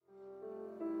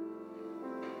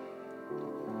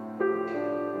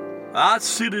I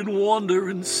sit in wonder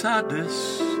and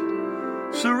sadness,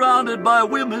 surrounded by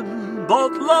women,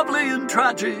 both lovely and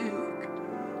tragic,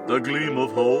 the gleam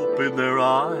of hope in their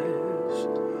eyes,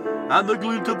 and the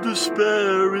glint of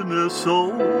despair in their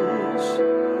souls,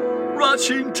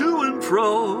 rushing to and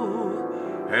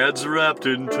fro, heads wrapped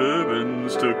in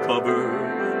turbans to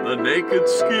cover the naked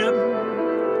skin,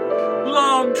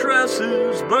 long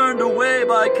tresses burned away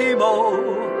by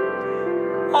chemo,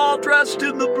 all dressed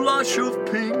in the blush of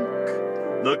pink,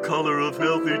 the color of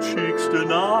healthy cheeks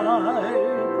denied.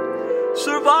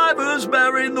 Survivors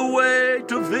bearing the way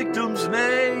to victims'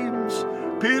 names,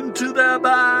 pinned to their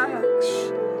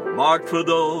backs, marked for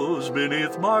those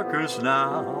beneath markers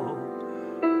now.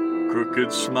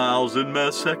 Crooked smiles and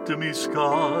mastectomy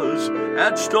scars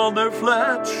etched on their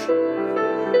flesh.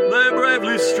 They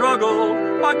bravely struggle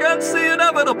against the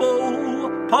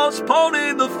inevitable,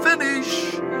 postponing the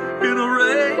finish in a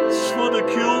race for the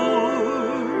cure.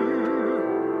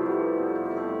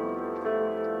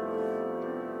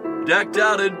 Decked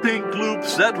out in pink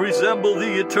loops that resemble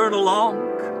the eternal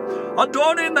ankh,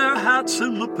 adorning their hats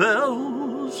and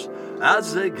lapels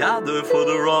as they gather for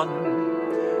the run.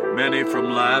 Many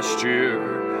from last year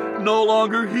no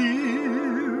longer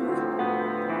here.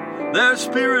 Their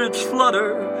spirits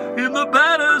flutter in the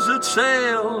banners that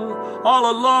sail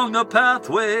all along the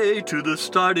pathway to the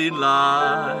starting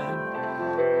line.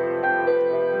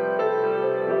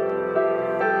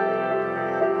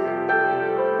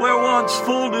 Where once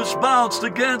fullness bounced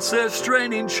against their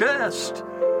straining chest,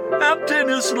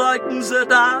 emptiness lightens their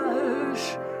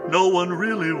dash. No one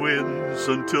really wins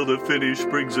until the finish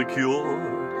brings a cure.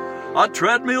 A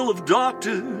treadmill of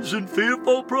doctors and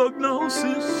fearful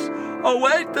prognosis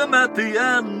await them at the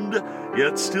end,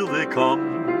 yet still they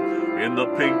come in the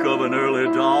pink of an early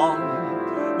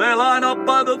dawn. They line up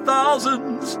by the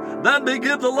thousands, then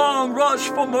begin the long rush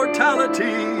for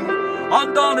mortality.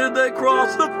 Undaunted they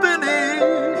cross the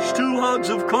finish, 2 hugs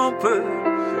of comfort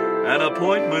and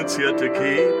appointments yet to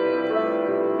keep.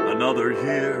 Another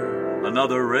year,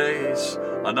 another race,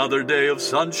 another day of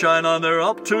sunshine on their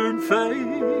upturned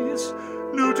face.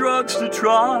 New drugs to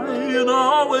try and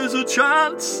always a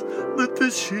chance that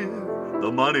this year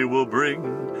the money will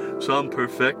bring some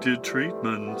perfected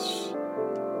treatments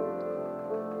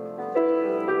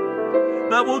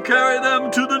that will carry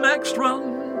them to the next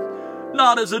run.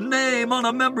 Not as a name on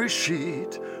a memory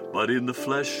sheet, but in the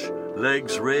flesh,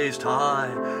 legs raised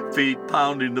high, feet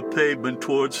pounding the pavement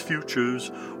towards futures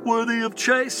worthy of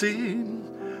chasing.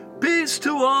 Peace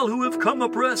to all who have come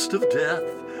abreast of death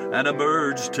and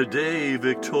emerged today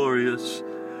victorious,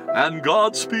 and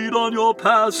Godspeed on your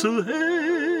path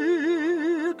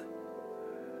ahead.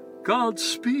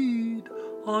 Godspeed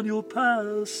on your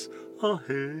path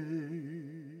ahead.